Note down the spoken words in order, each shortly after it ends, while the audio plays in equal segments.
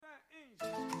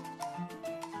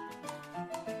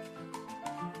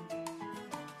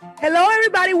Hello,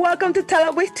 everybody. Welcome to Tell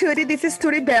It with Tootie. This is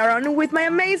Tootie Baron with my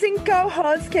amazing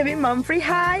co-host Kevin Mumphrey.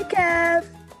 Hi, Kev.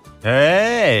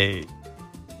 Hey,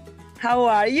 How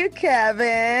are you,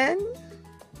 Kevin?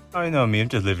 oh, you know me. I'm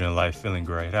just living a life, feeling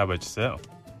great. How about yourself?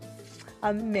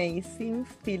 Amazing,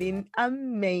 feeling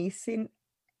amazing,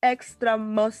 extra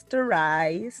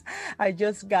moisturized. I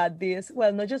just got this.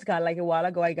 Well, not just got, like a while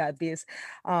ago. I got this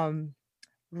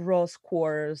rose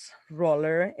quartz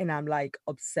roller, and I'm like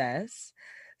obsessed.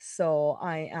 So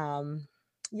I am.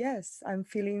 Yes, I'm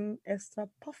feeling extra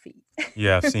puffy.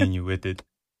 Yeah, I've seen you with it.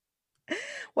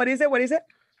 What is it? What is it?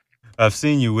 I've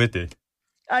seen you with it.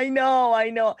 I know,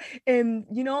 I know. And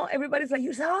everybody's like,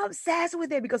 you're so obsessed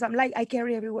with it because I'm like, I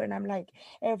carry everywhere and I'm like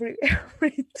every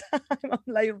time I'm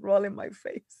like rolling my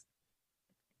face.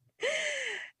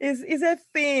 It's a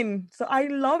thing. So I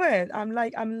love it. I'm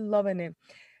loving it.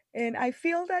 And I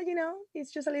feel that,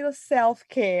 it's just a little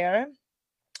self-care.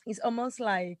 It's almost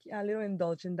like a little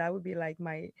indulgent. That would be like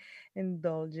my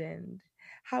indulgent.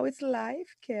 How is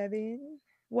life, Kevin?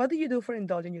 What do you do for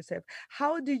indulging yourself?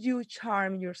 How do you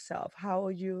charm yourself? How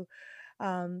you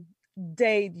um,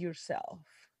 date yourself?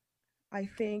 I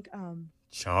think,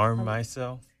 Charm um,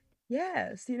 myself?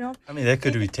 yes, I mean, that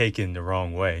could it, be taken the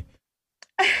wrong way.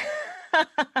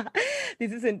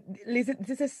 this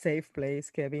is a safe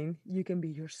place, Kevin. You can be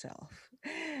yourself.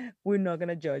 We're not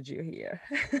gonna judge you here.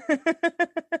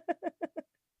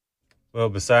 Well,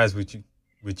 besides what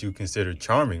you consider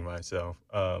charming myself,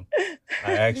 I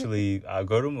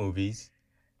go to movies,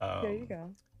 There you um,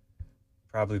 go.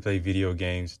 probably play video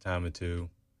games a time or two,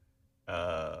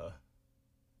 uh,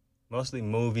 mostly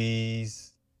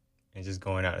movies and just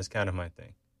going out. It's kind of my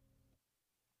thing.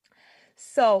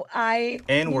 So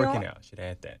And working out. Should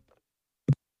add that.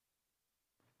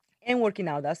 and working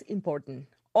out, that's important,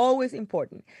 always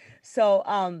important. So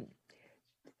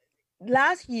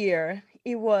last year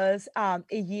it was a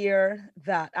year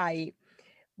that I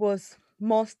was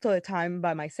most of the time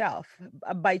by myself,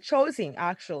 by choosing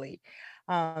actually.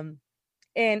 um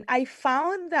and I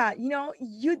found that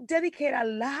you dedicate a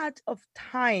lot of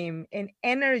time and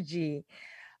energy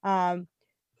um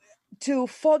to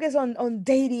focus on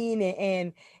dating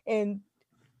and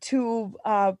to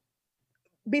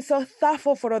be so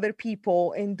thoughtful for other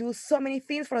people and do so many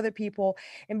things for other people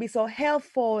and be so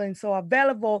helpful and so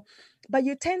available, but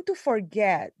you tend to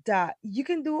forget that you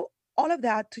can do all of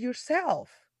that to yourself,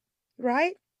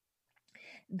 right?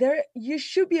 There, you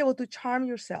should be able to charm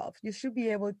yourself, you should be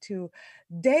able to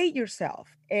date yourself.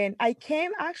 And I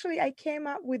came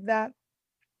up with that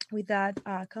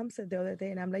concept the other day,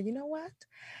 and I'm like, you know what,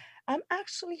 I'm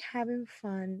actually having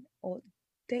fun or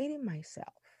dating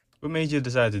myself. What made you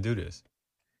decide to do this?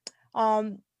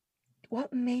 um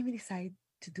what made me decide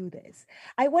to do this?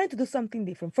 I wanted to do something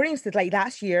different. For instance, like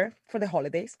last year for the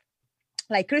holidays,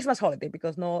 like Christmas holiday,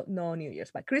 because no New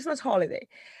Year's, but Christmas holiday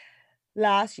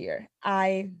last year,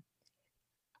 I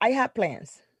had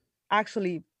plans,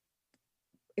 actually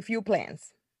a few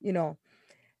plans, you know,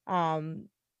 um,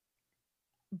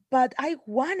 but I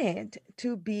wanted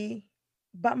to be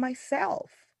by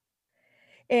myself.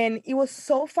 And it was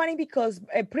so funny because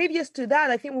previous to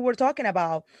that, I think we were talking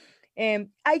about, and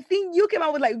I think you came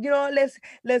out with like,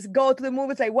 let's go to the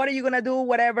movies. Like, what are you gonna do?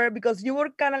 Whatever, because you were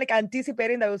kind of like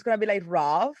anticipating that it was gonna be like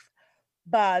rough.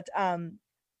 But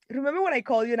remember when I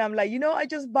called you and I'm like, I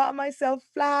just bought myself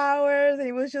flowers, and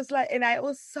it was just like, and I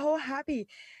was so happy.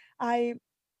 I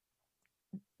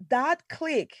That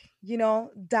click,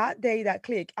 that day, that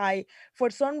click. For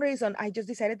some reason, I just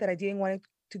decided that I didn't want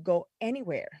to go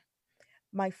anywhere.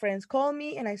 My friends called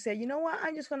me and I said, you know what,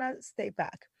 I'm just gonna stay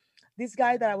back. This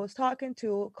guy that I was talking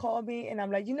to called me and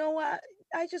I'm like, you know what,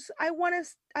 I want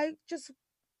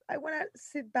to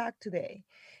sit back today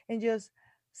and just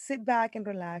sit back and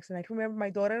relax. And I remember my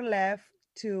daughter left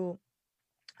to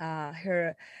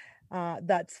her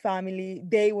that's family.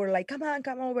 They were like, come on,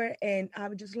 come over. And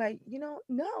I'm just like,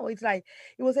 no, it's like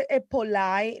it was a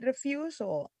polite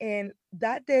refusal. And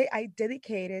that day I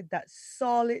dedicated that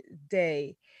solid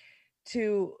day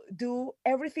to do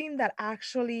everything that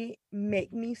actually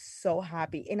make me so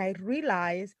happy. And I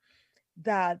realized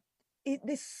that it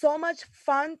is so much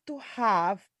fun to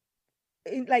have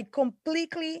in like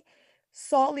completely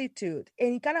solitude.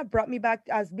 And it kind of brought me back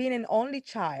as being an only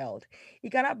child.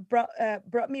 It kind of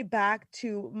brought me back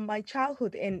to my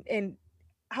childhood and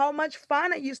how much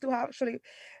fun I used to actually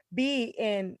be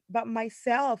in but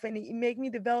myself, and it made me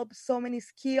develop so many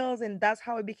skills, and that's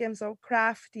how I became so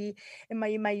crafty, and my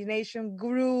imagination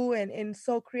grew and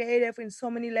so creative in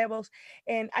so many levels.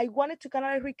 And I wanted to kind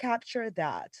of recapture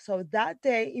that. So that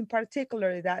day in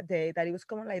particular, that day that it was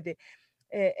kind of like the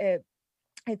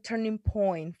a turning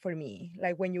point for me.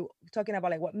 Like when you talking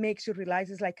about like what makes you realize,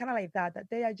 it's like kind of like that. That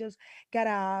day I just got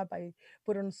up, I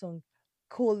put on some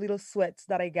cool little sweats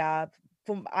that I got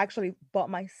from actually bought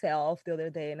myself the other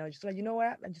day, and I was just like, you know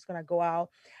what, I'm just gonna go out.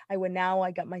 I went out,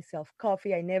 I got myself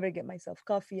coffee. I never get myself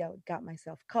coffee. I got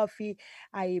myself coffee.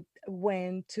 I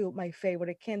went to my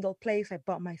favorite candle place. I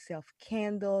bought myself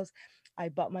candles. I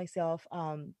bought myself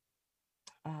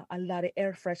a lot of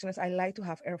air fresheners. I like to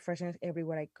have air fresheners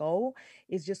everywhere I go.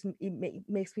 It's just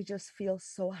makes me just feel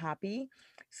so happy.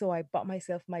 So I bought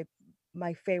myself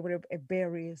my favorite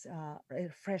berries,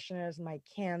 air fresheners, my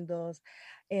candles,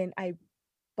 and I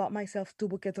bought myself two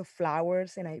buckets of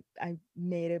flowers, and I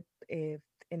made an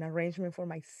arrangement for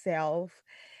myself.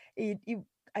 It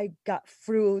I got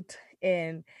fruit,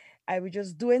 and I was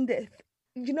just doing the.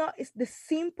 It's the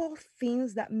simple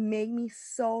things that make me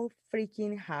so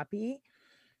freaking happy.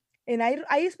 And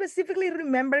I specifically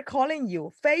remember calling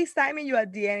you, FaceTiming you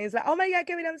at the end. It's like, oh my God,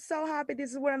 Kevin, I'm so happy.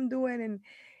 This is what I'm doing.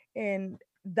 And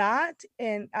that,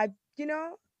 and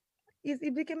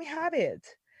it became a habit.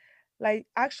 Like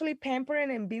actually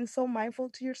pampering and being so mindful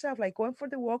to yourself, like going for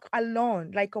the walk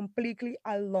alone, like completely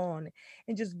alone,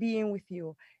 and just being with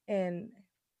you. And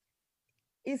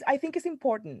I think it's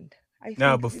important. I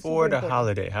Now, think it's super before the important.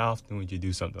 holiday, how often would you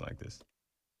do something like this?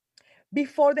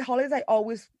 Before the holidays, I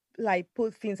always like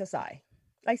put things aside.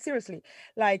 Like seriously,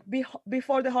 like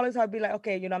before the holidays, I'll be like,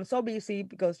 okay, I'm so busy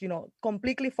because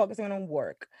completely focusing on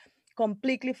work,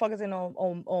 completely focusing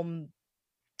on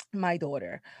my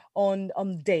daughter,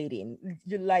 on dating.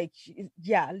 You like,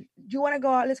 yeah, you want to go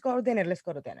out? Let's go to dinner. Let's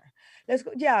go to dinner. Let's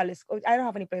go. Yeah, let's go. I don't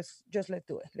have any plans. Just let's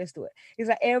do it. Let's do it. It's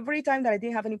like every time that I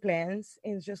didn't have any plans,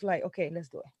 it's just like, okay, let's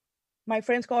do it. My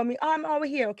friends call me. I'm over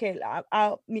here. Okay,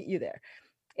 I'll meet you there.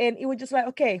 And it was just like,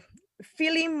 okay,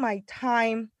 filling my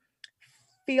time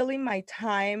filling my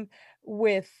time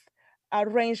with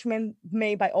arrangement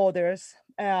made by others,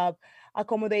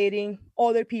 accommodating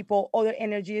other people, other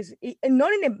energies, and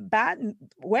not in a bad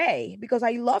way, because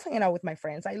I love hanging out with my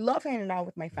friends. I love hanging out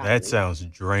with my That family. sounds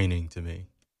draining to me.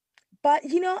 But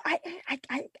I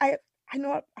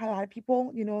know a lot of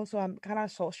people, so I'm kind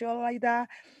of social like that.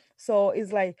 So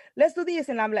it's like, let's do this,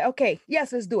 and I'm like, okay,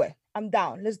 yes, let's do it. I'm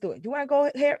down. Let's do it. You want to go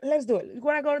here? Let's do it. You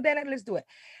want to go there? Let's do it.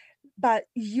 But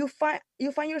you find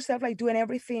yourself like doing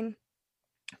everything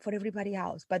for everybody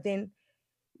else, but then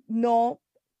no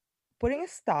putting a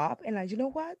stop and like, you know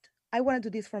what, I want to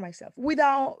do this for myself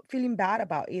without feeling bad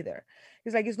about either.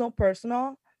 It's like it's not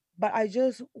personal, but I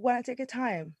just want to take a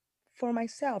time for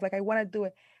myself. Like I want to do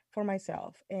it for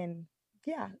myself. And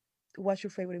yeah, what's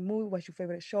your favorite movie, what's your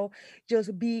favorite show?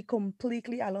 Just be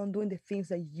completely alone doing the things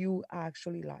that you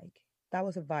actually like. That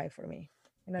was a vibe for me,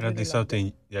 and I And I really think loved it.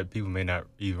 something that people may not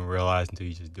even realize until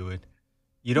you just do it.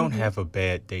 You don't Mm-hmm. have a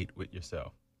bad date with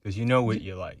yourself because you know what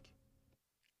you like.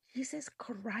 Jesus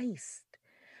Christ,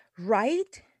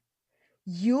 right?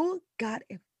 You got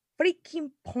a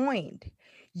freaking point.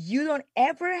 You don't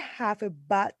ever have a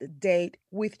bad date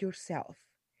with yourself.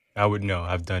 I would know.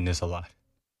 I've done this a lot.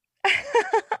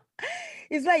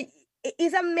 It's like,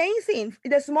 it's amazing.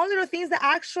 The small little things that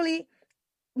actually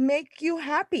make you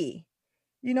happy.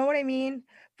 You know what I mean?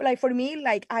 Like for me,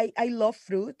 like I love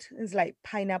fruit. It's like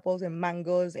pineapples and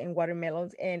mangoes and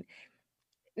watermelons, and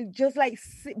just like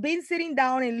being sitting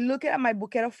down and looking at my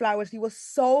bouquet of flowers, it was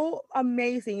so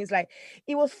amazing. It's like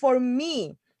it was for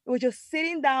me. It was just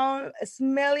sitting down,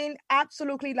 smelling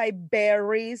absolutely like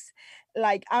berries,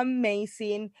 like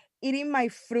amazing, eating my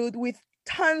fruit with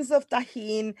tons of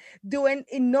tahine, doing,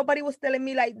 and nobody was telling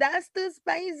me like that's too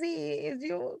spicy. Is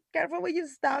you careful with your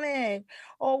stomach?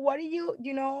 Or what do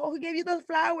who gave you those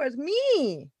flowers?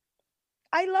 Me.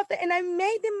 I loved it, and I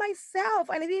made them myself.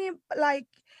 And I didn't like.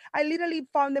 I literally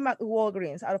found them at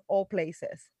Walgreens, out of all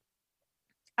places.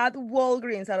 At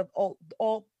Walgreens, out of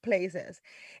all places,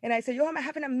 and I said, "Yo, I'm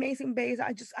having an amazing base.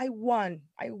 I want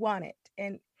it,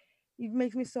 and it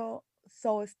makes me so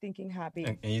stinking happy."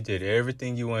 And you did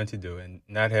everything you wanted to do and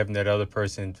not having that other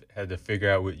person have to figure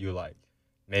out what you like.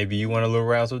 Maybe you want a little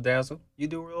razzle dazzle. You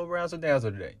do a little razzle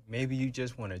dazzle today. Maybe you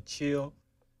just want to chill.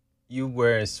 You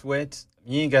wear sweats.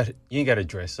 You ain't got to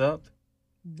dress up.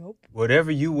 Nope.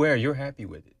 Whatever you wear, you're happy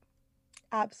with it.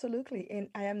 Absolutely. And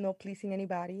I am not pleasing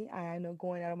anybody. I am not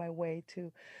going out of my way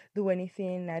to do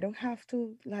anything. I don't have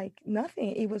to, like,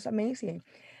 nothing. It was amazing.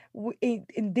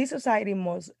 In this society,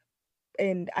 most,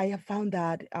 and I have found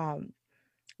that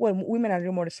well, women are a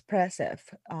little more expressive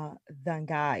than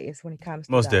guys when it comes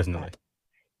to Most that. definitely. But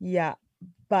yeah,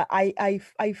 but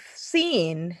I've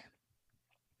seen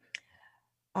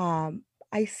um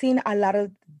a lot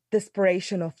of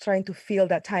desperation of trying to feel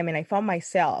that time, and I found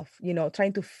myself,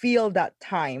 trying to feel that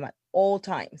time all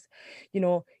times, you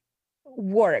know,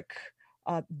 work,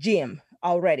 gym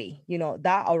already,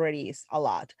 that already is a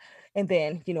lot. And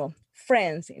then,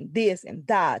 friends and this and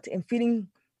that, and feeling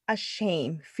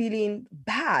ashamed, feeling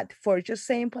bad for just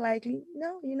saying politely,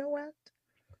 no, you know what?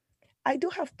 I do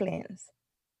have plans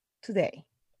today,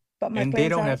 but my And they plans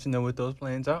don't are, have to know what those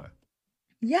plans are.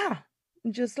 yeah,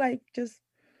 just like,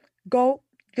 go,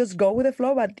 just go with the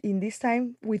flow, but in this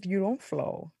time with your own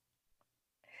flow.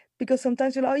 Because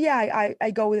sometimes you're like, oh yeah,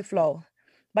 I go with the flow,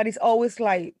 but it's always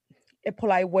like a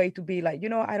polite way to be like,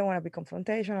 I don't want to be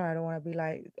confrontational, I don't want to be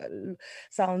like,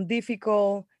 sound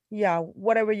difficult. Yeah,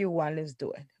 whatever you want, let's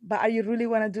do it. But are you really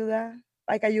want to do that?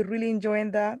 Like, are you really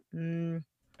enjoying that? I'm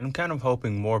kind of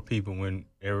hoping more people, when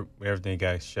everything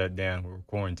got shut down or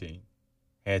quarantine,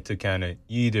 had to kind of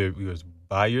either you was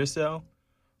by yourself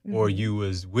or Mhm. you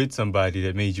was with somebody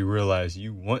that made you realize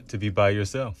you want to be by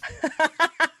yourself.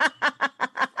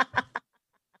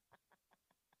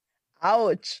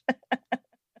 Ouch.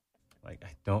 Like,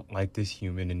 I don't like this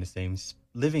human in the same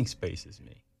living space as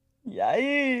me.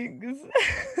 Yikes.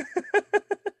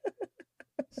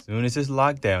 Soon as this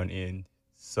lockdown ends,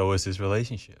 so is this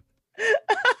relationship. I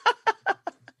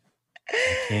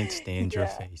can't stand your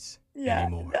Yeah, face yeah.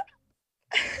 anymore.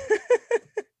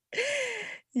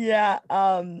 Yeah,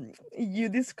 you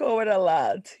discover a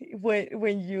lot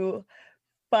when you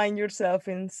find yourself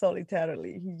in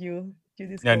solitarily. You Now,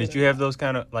 discover did a you have lot. those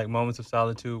kind of like moments of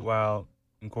solitude while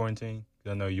in quarantine?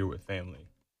 'Cause I know you're with family.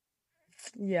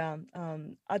 Yeah,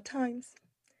 at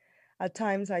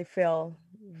times I felt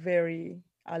very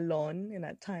alone, and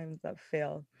at times I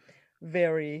felt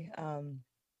very,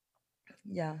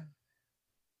 yeah,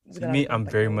 with See, a lot of me, I'm company,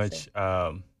 I very would say. much,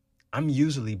 I'm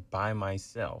usually by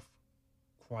myself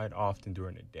quite often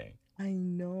during the day. I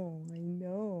know.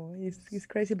 It's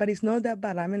crazy, but it's not that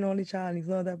bad. I'm an only child. It's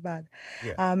not that bad.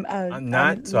 Yeah, I'm I'm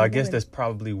not. So I guess 11. that's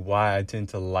probably why I tend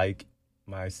to like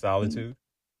my Mm, solitude.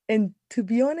 And to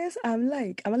be honest, I'm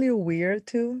a little weird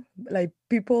too. Like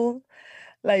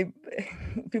like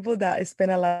people that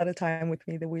spend a lot of time with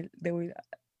me, they will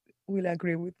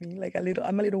agree with me. Like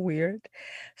I'm a little weird.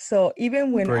 So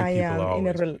even when Great I people am are in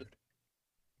a always weird.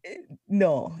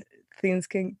 no, things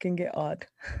can get odd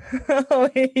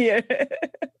over here.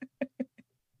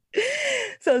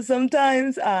 So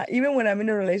sometimes, even when I'm in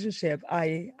a relationship,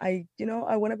 I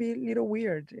want to be a little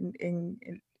weird and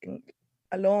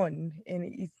alone, and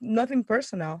it's nothing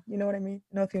personal. You know what I mean?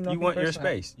 You Nothing want your personal.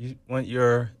 space. You want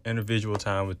your individual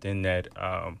time within that.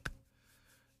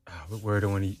 What word I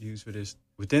want to use for this?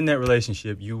 Within that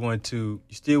relationship, you want to.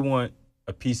 You still want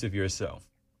a piece of yourself.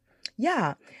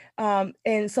 Yeah,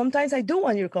 and sometimes I do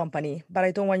want your company, but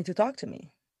I don't want you to talk to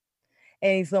me.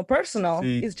 And it's not personal.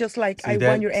 See, It's just like see I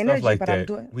want your that stuff energy, like but I'm that.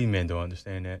 doing. We men don't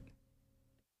understand that.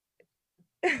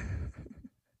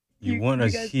 You you want you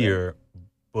us guys don't. here,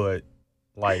 but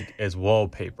like as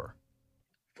wallpaper.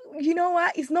 You know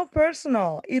what? It's not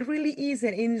personal. It really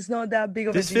isn't, and it's not that big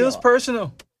of a This feels deal.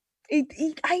 personal.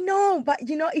 I know, but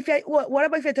if what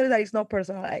about if I tell you that it's not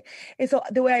personal? Like, and so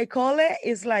the way I call it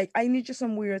is like, I need just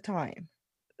some weird time.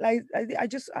 Like,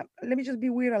 let me just be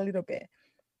weird a little bit.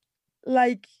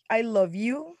 Like, I love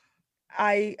you.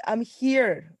 I'm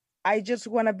here. I just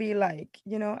want to be like,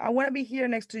 I want to be here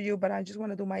next to you, but I just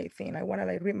want to do my thing. I want to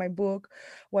like read my book,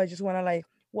 or I just want to like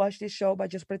watch this show, but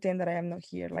just pretend that I am not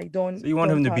here. Like, So don't you want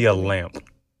don't him to be talk a to me lamp.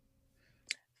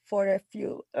 for a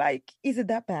few. Like, is it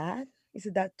that bad? Is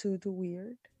it that too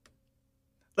weird?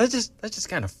 Let's just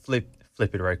kind of flip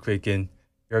it right quick. And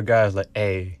your guy's like,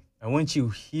 hey, I want you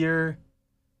here,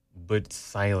 but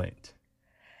silent.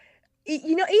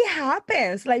 It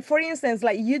happens. Like, for instance,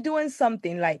 like you doing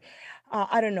something like,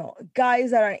 I don't know,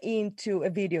 guys that are into a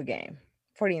video game,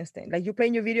 for instance, like you're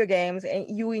playing your video games and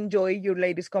you enjoy your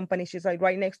lady's company, she's like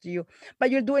right next to you, but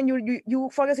you're doing you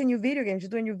focus in your video games, you're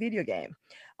doing your video game.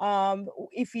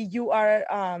 If you are,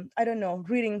 I don't know,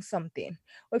 reading something,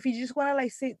 or if you just want to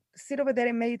like sit over there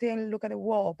and meditate and look at the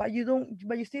wall, but you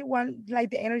still want like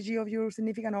the energy of your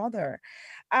significant other.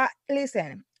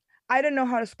 Listen, I don't know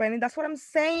how to explain it. That's what I'm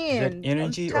Is that saying. I'm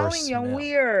energy or telling you, I'm smell?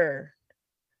 weird.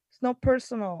 It's not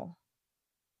personal.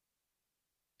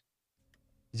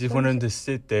 You just Don't want you him see? to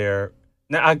sit there.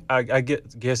 Now, I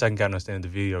guess I can kind of understand the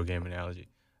video game analogy.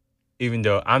 Even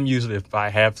though I'm usually, if I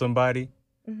have somebody,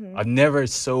 Hmm. I'm never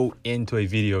so into a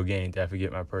video game that I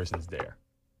forget my person's there.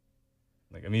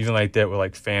 Like I'm even like that with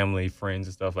like family, friends,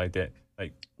 and stuff like that.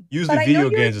 Like usually But I know video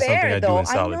you're games are something there, I do though. in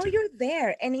I know solitude. you're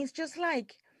there, and it's just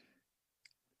like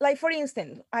for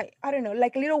instance, I don't know,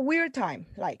 like a little weird time.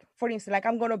 Like for instance, like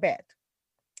I'm going to bed.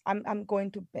 I'm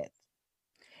going to bed,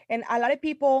 and a lot of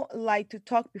people like to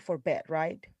talk before bed,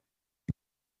 right?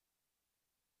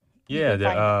 You Yeah, can the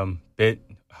find that. bed.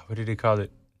 What did they call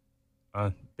it?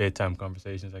 Bedtime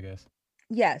conversations, I guess.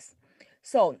 Yes.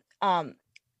 So,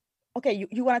 okay,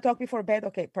 you want to talk before bed?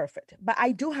 Okay, perfect. But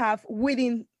I do have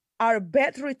within our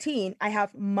bed routine, I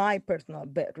have my personal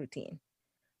bed routine,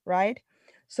 right?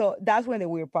 So that's when the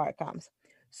weird part comes.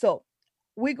 So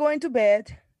we go into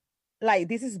bed, like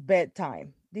this is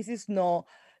bedtime. This is no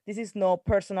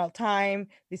personal time.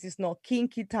 This is no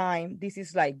kinky time. This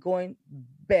is like going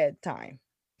bedtime.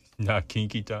 Not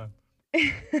kinky time.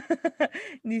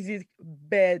 This is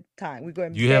bedtime. We're Do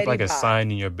going you have bedty like a bye.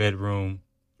 sign in your bedroom?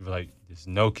 You're like, there's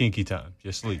no kinky time.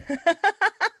 Just sleep.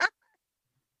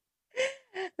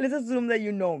 Let's assume that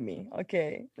you know me.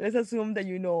 Okay. Let's assume that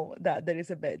you know that there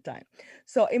is a bedtime.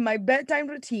 So in my bedtime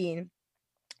routine,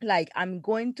 like I'm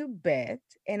going to bed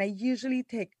and I usually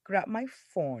grab my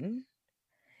phone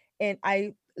and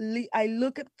I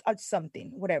look at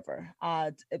something, whatever,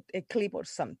 a clip or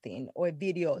something, or a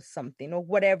video or something, or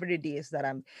whatever it is that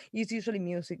it's usually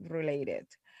music related,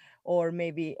 or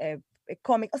maybe a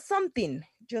comic or something,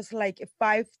 just like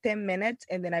 5-10 minutes,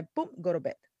 and then I boom go to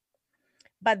bed.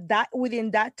 But that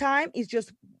within that time is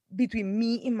just between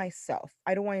me and myself.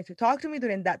 I don't want you to talk to me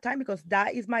during that time because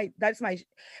that's my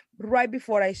right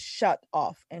before I shut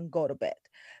off and go to bed.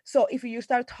 So if you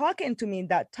start talking to me in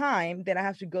that time, then I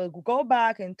have to go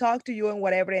back and talk to you and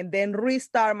whatever, and then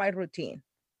restart my routine.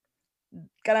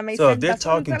 Can I make So if sense? they're That's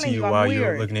what I'm talking to telling you you. I'm while you're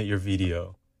weird. looking at your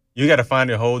video, you got to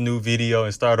find a whole new video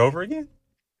and start over again.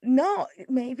 No,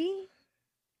 maybe.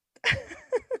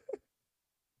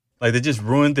 Like they just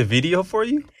ruined the video for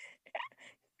you.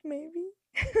 Maybe.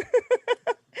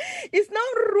 It's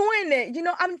not ruin it.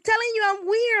 I'm telling you I'm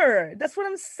weird. That's what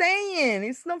I'm saying.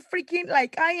 It's not freaking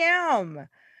like I am.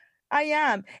 I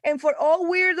am. And for all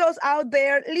weirdos out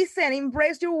there, listen,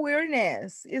 embrace your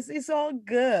weirdness. It's all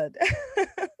good.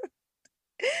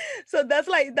 So that's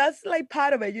like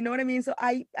part of it. You know what I mean? So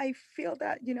I feel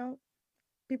that,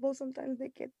 people sometimes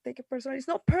they take it personal. It's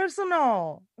not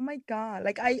personal. Oh my God.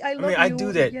 Like I I mean, love I do you.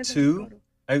 And that yes, I should go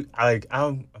too. to.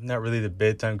 I'm not really the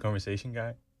bedtime conversation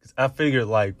guy because I figured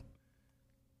like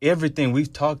everything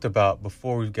we've talked about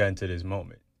before we've gotten to this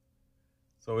moment.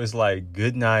 So it's like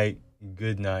good night,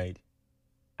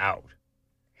 out.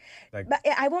 Like But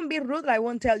I won't be rude. I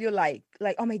won't tell you like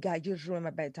oh my God, you just ruined my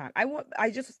bedtime. I won't.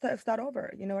 I just start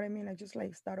over. You know what I mean? I just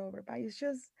like start over. But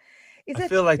it's I a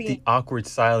feel like thing. the awkward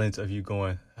silence of you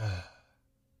going,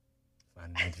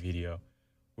 find another video,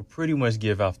 will pretty much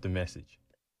give off the message.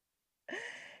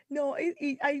 No,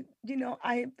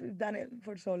 I've done it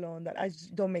for so long that I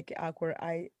just don't make it awkward.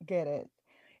 I get it,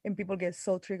 and people get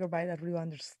so triggered by it. I really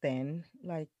understand.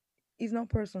 Like, it's not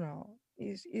personal.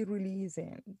 It really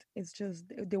isn't. It's just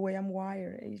the way I'm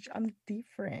wired. I'm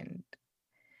different.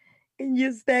 And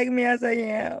just take me as I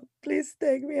am. Please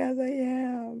take me as I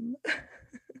am.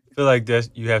 I feel like that's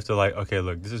you have to like, okay,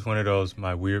 look, this is one of those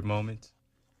my weird moments.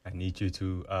 I need you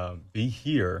to be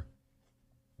here,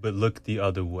 but look the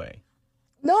other way.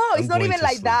 No, it's I'm not going even to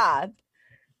like sleep. that.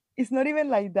 It's not even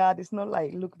like that. It's not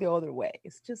like look the other way.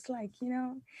 It's just like,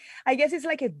 I guess it's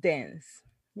like a dance,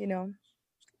 you know.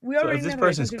 We're So if already in this a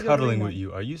person's relationship, you already cuddling with know.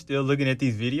 you, are you still looking at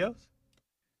these videos?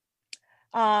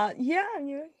 Yeah,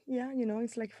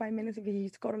 it's like 5 minutes if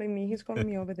he's calling me, he's calling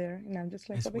me over there, and I'm just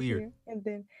like That's over weird. here, and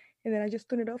then I just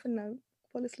turn it off and I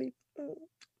fall asleep.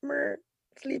 Mer,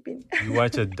 sleeping. You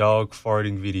watch a dog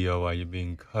farting video while you're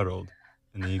being cuddled,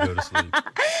 and then you go to sleep.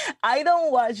 I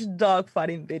don't watch dog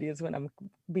fighting videos when I'm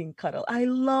being cuddled. I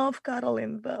love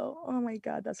cuddling though. Oh my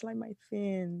God, that's like my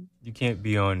thing. You can't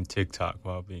be on TikTok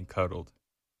while being cuddled.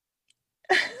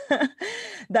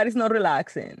 That is not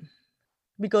relaxing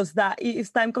because that is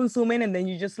time consuming, and then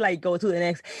you just like go to the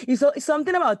next. It's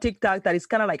something about TikTok that is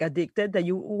kind of like addicted, that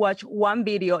you watch one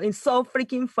video, it's so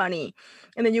freaking funny,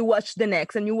 and then you watch the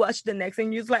next and you watch the next,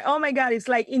 and you're just like, oh my God, it's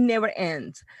like it never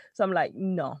ends. So I'm like,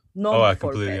 no, Oh, not I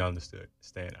before completely bed. understood.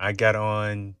 Stan, I got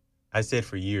on. I said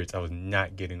for years I was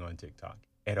not getting on TikTok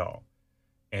at all,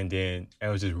 and then I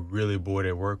was just really bored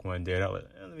at work one day. And I was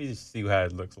like, let me just see how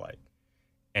it looks like.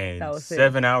 That And was it.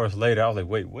 7 hours later, I was like,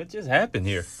 wait, what just happened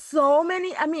here? So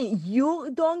many, I mean,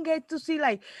 you don't get to see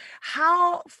like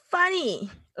how funny,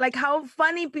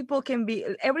 people can be.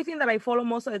 Everything that I follow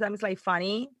most of the time is like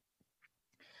funny.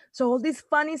 So all this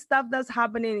funny stuff that's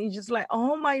happening is just like,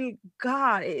 oh my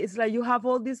God, it's like you have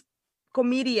all these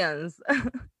comedians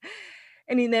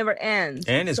and it never ends.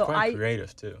 And it's So quite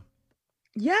creative too.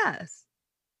 yes,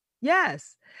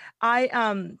 yes.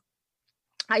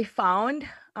 I found,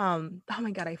 oh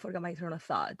my God, I forgot my train of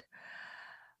thought.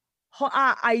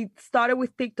 I started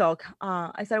with TikTok.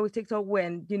 I started with TikTok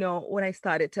when I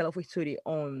started Tell of Studio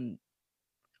on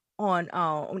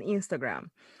Instagram.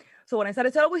 So when I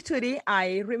started talking with Tootie,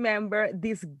 I remember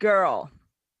this girl.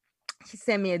 She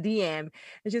sent me a DM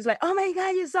and she's like, "Oh my God,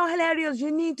 you're so hilarious. You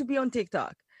need to be on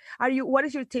TikTok. What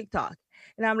is your TikTok?"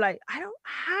 And I'm like, "I don't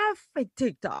have a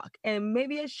TikTok and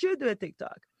maybe I should do a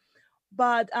TikTok."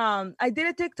 But I did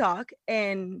a TikTok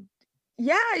and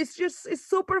yeah, it's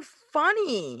super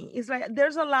funny. It's like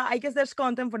there's a lot. I guess there's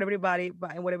content for everybody,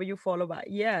 but whatever you follow.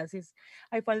 But yes, it's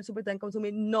I find it super time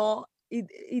consuming. No,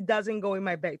 it doesn't go in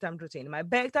my bedtime routine. My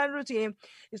bedtime routine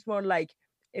is more like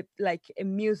a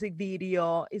music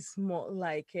video. It's more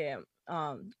like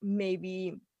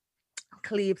maybe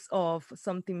clips of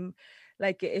something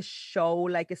like a show,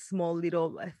 like a small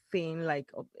little thing,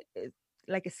 like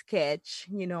a sketch,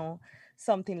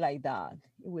 something like that.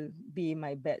 It will be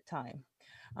my bedtime.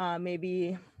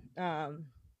 Maybe um,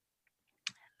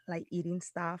 like eating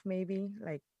stuff, maybe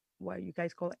like what you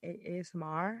guys call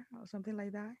ASMR or something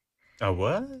like that. A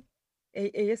what?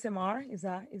 ASMR, is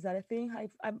that a thing?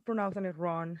 I'm pronouncing it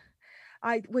wrong.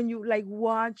 I When you like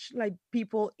watch like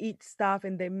people eat stuff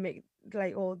and they make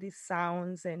like all these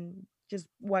sounds and just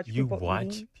watch You people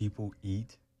watch eating. people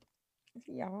eat?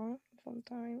 Yeah,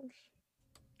 sometimes.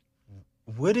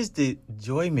 What is the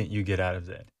enjoyment you get out of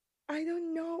that? I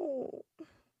don't know.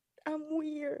 I'm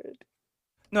weird.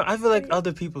 No, I feel like And,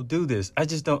 other people do this. I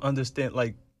just don't understand.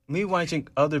 Like, me watching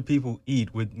other people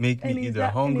eat would make me and it's either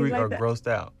that and it's hungry or like that. grossed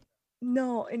out.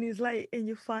 No, and it's like and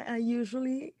you find I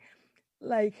usually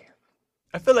like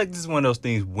I feel like this is one of those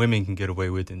things women can get away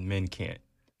with and men can't.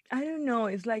 I don't know.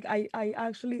 It's like I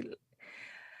actually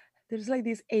there's like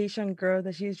this Asian girl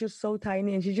that she's just so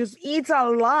tiny and she just eats a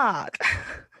lot.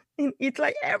 And eats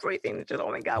like everything. It's just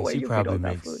oh my god, And where she you feed probably all that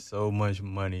makes food? so much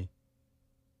money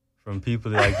from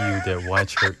people like you that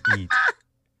watch her eat.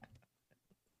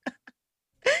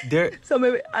 There, So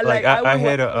maybe like I I will had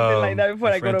watch something like that before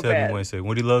a I go friend to tell me bed. once, say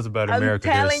what he loves about I'm America,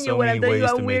 there's telling you, so when many I'm telling you ways to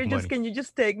I'm make weird, just money. can you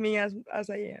just take me as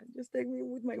I am? Just take me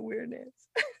with my weirdness.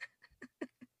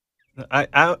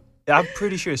 I'm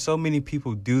pretty sure so many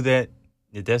people do that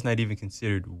that's not even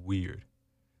considered weird.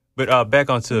 But back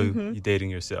onto Hmm. you dating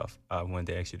yourself. I wanted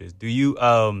to ask you this: do you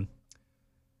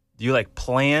like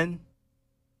plan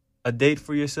a date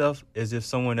for yourself as if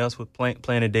someone else would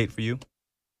plan a date for you?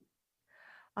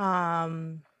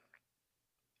 Um,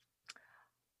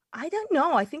 I don't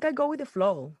know. I think I go with the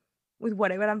flow, with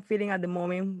whatever I'm feeling at the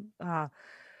moment. I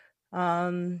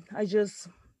just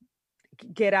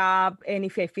get up, and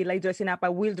if I feel like dressing up, I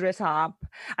will dress up.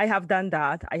 I have done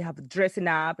that. I have dressing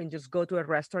up and just go to a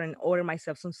restaurant and order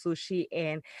myself some sushi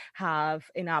and have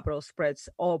an Aperol spreads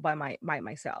all by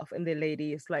myself. And the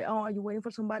lady is like, "Oh, are you waiting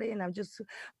for somebody?" And I just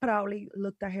proudly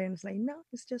looked at her and it's like, "No,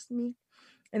 it's just me."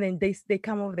 And then they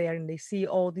come over there and they see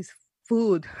all this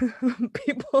food.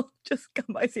 People just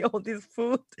come by see all this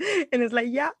food, and it's like,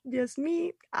 "Yeah, just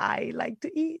me. I like to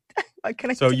eat." What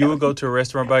can I So you tell would go you? to a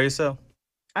restaurant by yourself?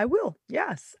 I will.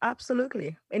 Yes,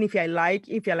 absolutely. And if I like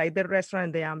the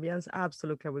restaurant, the ambience,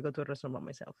 absolutely, I will go to a restaurant by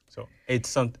myself. So it's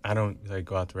some I don't like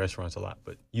go out to restaurants a lot,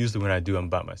 but usually when I do, I'm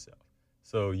by myself.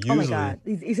 So Oh my usually God,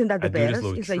 isn't that I the do this best?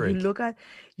 little It's like you trick. look at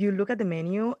the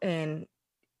menu and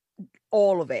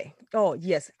all of it. Oh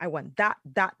yes, I want that,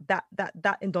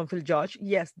 and don't feel judged.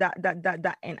 Yes, that,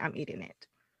 and I'm eating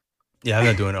Yeah, I'm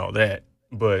not it. doing all that.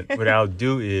 But what I'll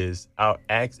do is I'll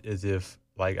act as if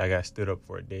like I got stood up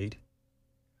for a date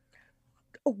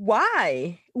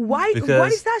Why? Why?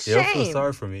 What is because that they'll feel shame?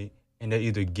 sorry for me and they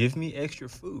either give me extra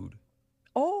food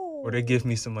or they give Oh,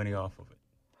 me some money off of it.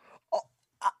 oh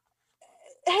uh,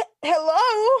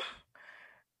 hello.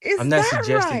 I'm Is not that suggesting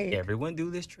right? everyone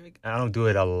do this trick. I don't do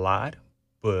it a lot,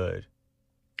 but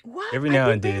What? every I've now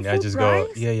been and paying then I full just go,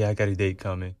 price, yeah, I got a date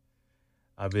coming.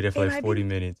 I'll be there for and like I've 40 been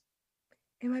minutes.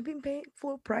 and I've been paying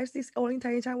full price this all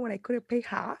entire time when I could have paid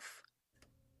half.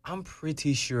 I'm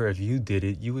pretty sure if you did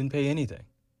it, you wouldn't pay anything.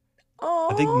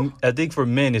 I Oh, think I think for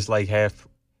men it's like half.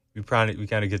 We kind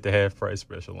of get the half price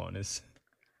special on this.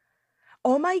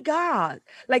 oh my God!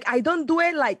 Like I don't do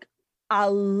it like a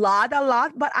lot,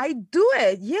 but I do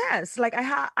it. Yes, like I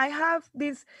have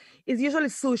this. It's usually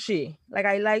sushi. Like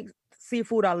I like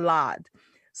seafood a lot,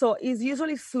 so it's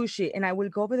usually sushi, and I will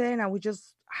go over there and I will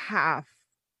just have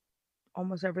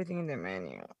almost everything in the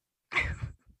menu.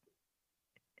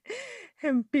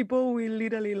 And people will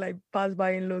literally like pass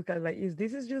by and look at like, is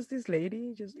just this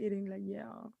lady just eating? Like, yeah.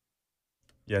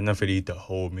 Yeah, enough for to eat the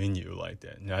whole menu like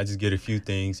that. No, I just get a few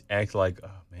things, act like, oh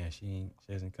man, she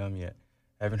hasn't come yet.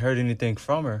 I haven't heard anything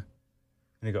from her.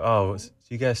 And they go, oh,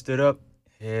 she got stood up.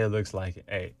 Yeah, it looks like it.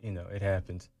 Hey, it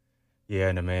happens.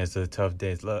 Yeah, no man, it's a tough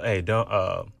day. Hey, don't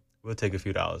we'll take a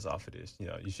few dollars off of this.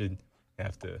 You shouldn't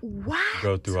have to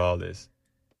go What? through all this.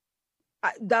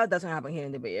 That doesn't happen here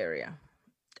in the Bay Area.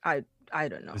 I I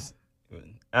don't know. It's,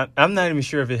 I'm not even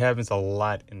sure if it happens a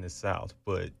lot in the South,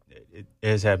 but it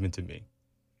has happened to me.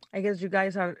 I guess you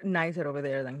guys are nicer over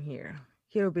there than here.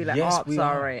 Here will be like, Yes, oh, we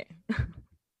are. sorry.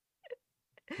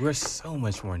 We're so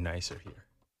much more nicer here.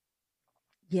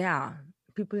 Yeah,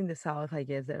 people in the south, I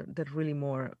guess they're really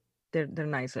more they're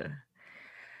nicer.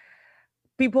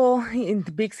 People in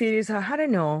the big cities are, I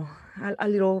don't know, a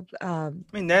little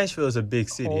I mean, Nashville is a big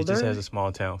city. It just has colder. a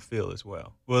small town feel as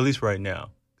well. Well, at least right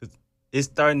now, because it's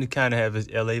starting to kind of have its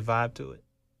LA vibe to it.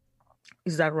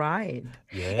 Is that right?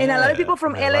 And a lot of Yeah, people I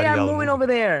from mean, a LA lot of are y'all are moving moving over here.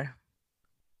 there.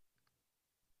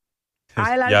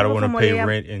 A lot of Y'all don't people want to from pay LA are,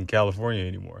 rent in California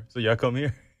anymore, so y'all come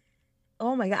here.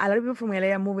 oh my god, a lot of people from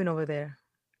LA are moving over there.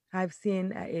 I've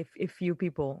seen a few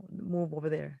people move over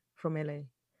there from LA.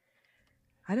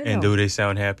 I don't And know. do they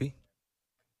sound happy?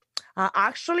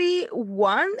 Actually,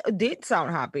 one did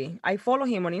sound happy. I follow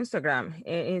him on Instagram.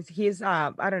 He's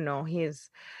I don't know, he's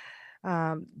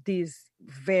this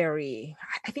very,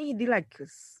 I think he did like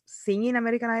singing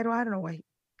American Idol. I don't know what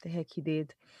the heck he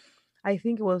did. I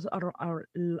think it was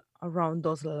around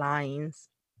those lines,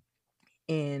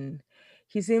 and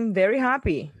he seemed very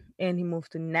happy. And he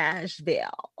moved to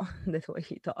Nashville. That's what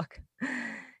he talked.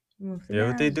 He moved to Yeah,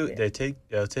 what they do, Nashville. they'll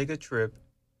take a trip,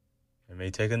 and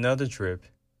may take another trip,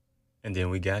 and then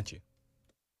we got you.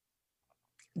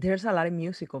 There's a lot of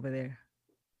music over there.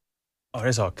 Oh,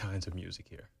 there's all kinds of music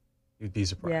here. You'd be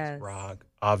surprised. Yes, Rock,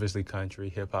 obviously country,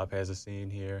 hip hop has a scene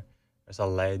here. There's a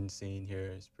Latin scene here.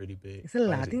 It's pretty big. it's a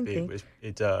I won't say Latin big, thing. but it's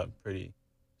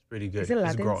pretty It's good. a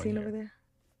It's Latin growing scene over here. there.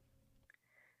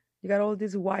 You got all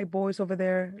these white boys over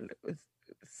there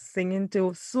singing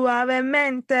to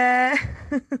Suavemente,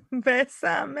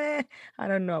 Bésame. I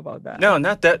don't know about that. No,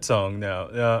 not that song.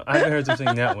 No, I haven't heard them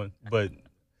sing that one, but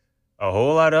a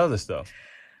whole lot of other stuff.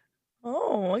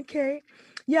 Oh, okay.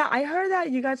 Yeah, I heard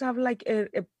that you guys have like a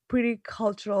pretty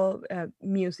cultural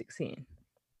music scene,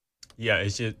 Yeah,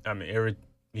 it's just I mean,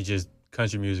 you just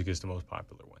country music is the most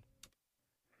popular one.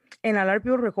 and a lot of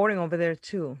people recording over there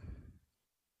too.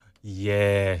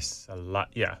 Yes, a lot.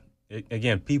 Yeah,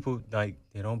 again, people like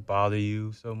they don't bother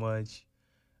you so much.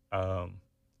 Um,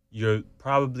 you're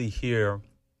probably here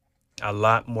a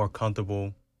lot more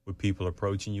comfortable with people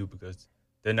approaching you because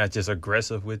they're not just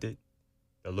aggressive with it;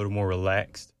 they're a little more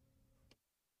relaxed.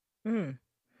 Mm.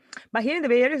 But here in the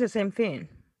Bay Area, it's the same thing.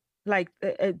 Like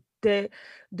the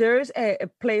there's a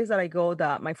place that I go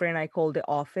that my friend and I call the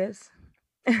office.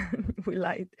 We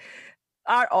like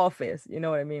our office, you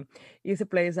know what I mean? It's a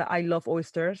place that I love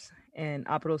oysters and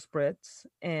apple spreads.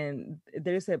 And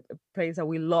there's a place that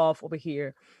we love over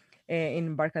here in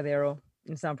Embarcadero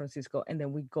in San Francisco. And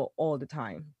then we go all the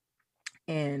time.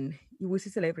 And we see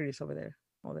celebrities over there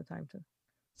all the time too.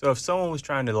 So if someone was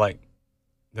trying to like,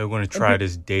 they're going to And try people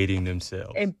this dating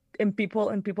themselves.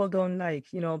 and people don't like,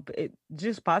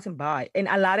 just passing by. And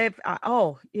a lot of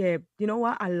oh yeah, you know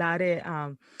what, a lot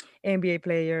of NBA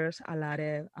players, a lot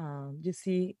of you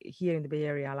see here in the Bay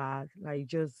Area a lot, like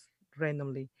just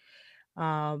randomly,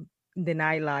 the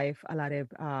nightlife, a lot of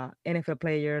NFL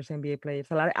players, NBA players,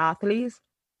 a lot of athletes,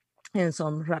 and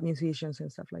some rap musicians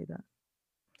and stuff like that.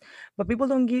 But people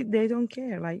don't get, they don't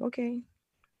care, like, okay,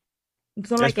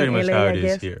 it's not That's like in pretty much LA, how I it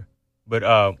is guess. here. But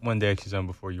one day, actually, something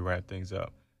before you wrap things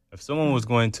up, if someone Mm, was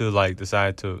going to like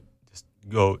decide to just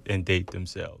go and date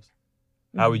themselves,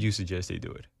 how would mhm. you suggest they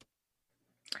do it?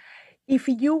 If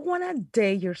you want to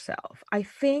date yourself, I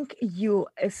think you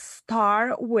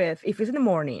start with, if it's in the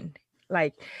morning,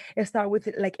 like start with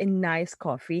like a nice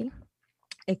coffee,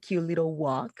 a cute little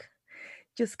walk,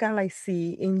 just kind of like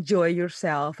see, enjoy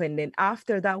yourself. And then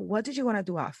after that, what did you want to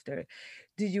do after?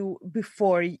 Do you,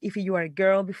 before, if you are a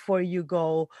girl, before you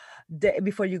go,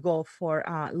 before you go for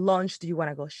lunch, do you want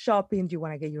to go shopping? Do you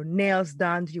want to get your nails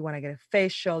done? Do you want to get a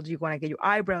facial? Do you want to get your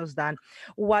eyebrows done?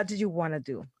 What do you want to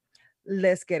do?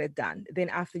 Let's get it done. Then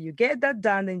after you get that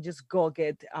done, then just go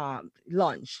get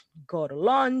lunch. Go to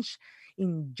lunch,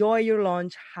 enjoy your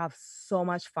lunch, have so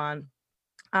much fun.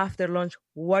 After lunch,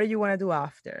 what do you want to do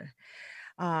after?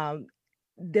 um,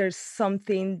 there's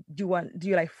something, do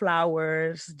you like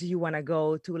flowers? Do you want to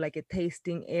go to like a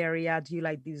tasting area? Do you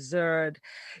like dessert?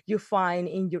 You find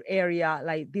in your area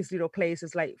like these little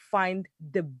places, like find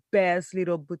the best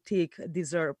little boutique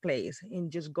dessert place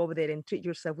and just go there and treat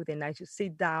yourself with a nice, you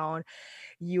sit down,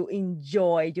 you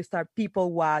enjoy, you start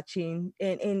people watching,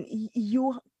 and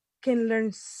you can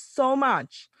learn so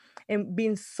much and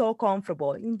being so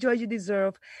comfortable. Enjoy, you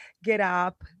deserve, get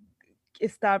up,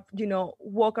 start,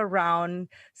 walk around,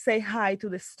 say hi to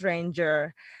the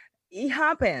stranger. It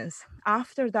happens.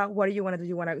 After that, what do you want to do?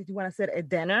 You want to set a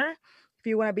dinner, If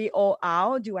you want to be all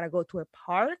out, you want to go to a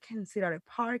park and sit at a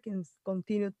park and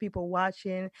continue people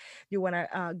watching. You want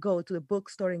to go to the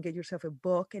bookstore and get yourself a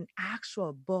book, an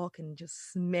actual book, and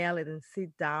just smell it and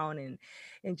sit down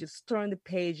and just turn the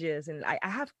pages. And I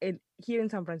have it here in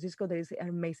San Francisco. There is an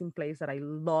amazing place that I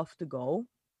love to go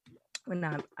when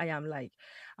I am like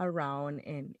around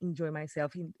and enjoy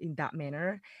myself in that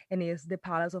manner. And it's the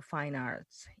Palace of Fine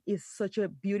Arts. It's such a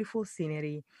beautiful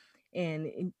scenery.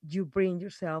 And you bring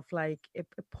yourself like a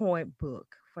poem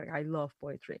book. For I love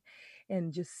poetry,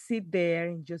 and just sit there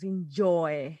and just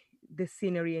enjoy the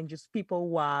scenery and just people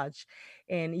watch.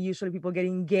 And usually people get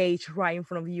engaged right in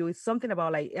front of you. It's something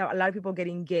about like a lot of people get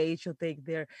engaged or take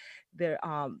their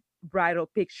bridal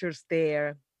pictures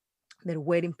there, their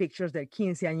wedding pictures, their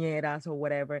quinceañeras or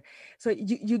whatever. So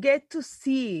you get to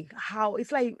see how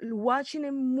it's like watching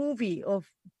a movie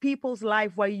of people's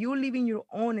life while you living your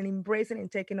own and embracing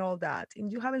and taking all that.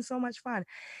 And you're having so much fun.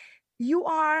 You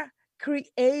are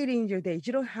creating your day.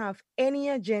 You don't have any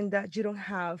agenda. You don't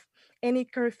have any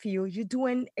curfew. You're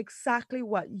doing exactly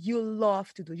what you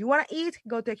love to do. You want to eat?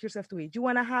 Go take yourself to eat. You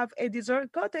want to have a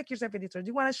dessert? Go take yourself a dessert.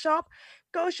 You want to shop?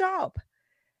 Go shop.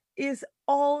 It's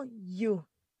all you,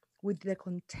 with the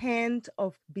content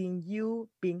of being you,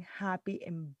 being happy,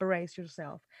 embrace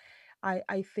yourself.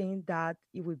 I think that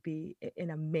it would be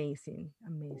an amazing,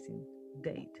 amazing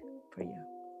date for you.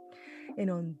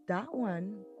 And on that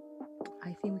one,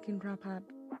 I think we can wrap up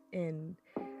and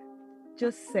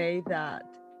just say that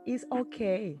it's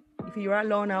okay if you're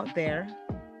alone out there,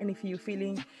 and if you're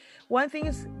feeling, one thing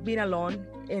is being alone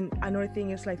and another thing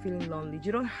is like feeling lonely.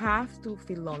 You don't have to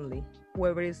feel lonely,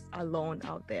 whoever is alone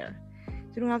out there.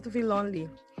 You don't have to feel lonely.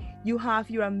 You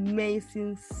have your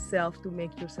amazing self to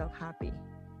make yourself happy.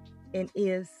 And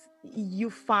is you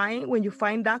find, when you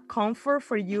find that comfort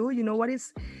for you, you know what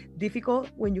is difficult?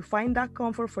 When you find that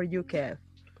comfort for you, Kev,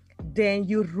 then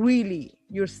you really,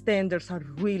 your standards are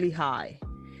really high,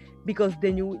 because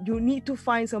then you need to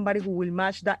find somebody who will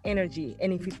match that energy.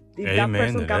 And if that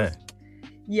person comes,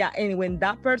 yeah, and when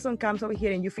that person comes over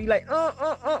here and you feel like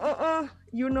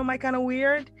you're not my kind of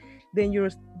weird,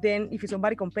 then if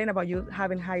somebody complain about you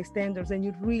having high standards, then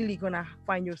you're really gonna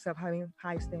find yourself having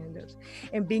high standards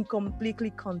and being completely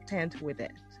content with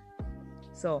it.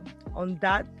 So on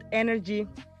that energy,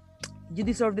 you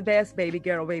deserve the best, baby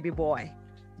girl, baby boy.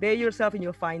 Date yourself and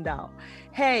you'll find out.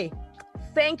 Hey,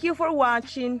 thank you for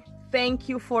watching. Thank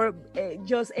you for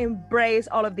just embrace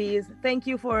all of these. Thank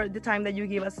you for the time that you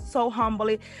give us so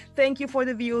humbly. Thank you for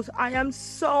the views. I am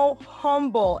so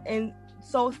humble and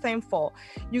so thankful.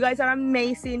 You guys are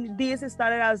amazing. This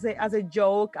started as a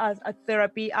joke, as a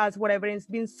therapy, as whatever. It's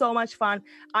been so much fun.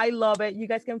 I love it. You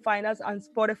guys can find us on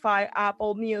Spotify,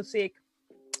 Apple Music,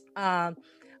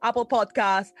 Apple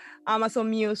Podcasts, Amazon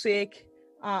Music,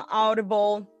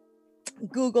 Audible,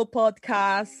 Google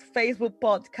Podcasts, Facebook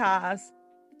Podcasts.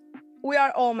 We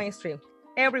are all mainstream,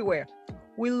 everywhere.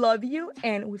 We love you,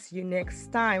 and we'll see you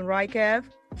next time. Right, Kev?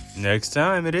 Next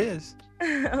time it is.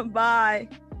 Bye.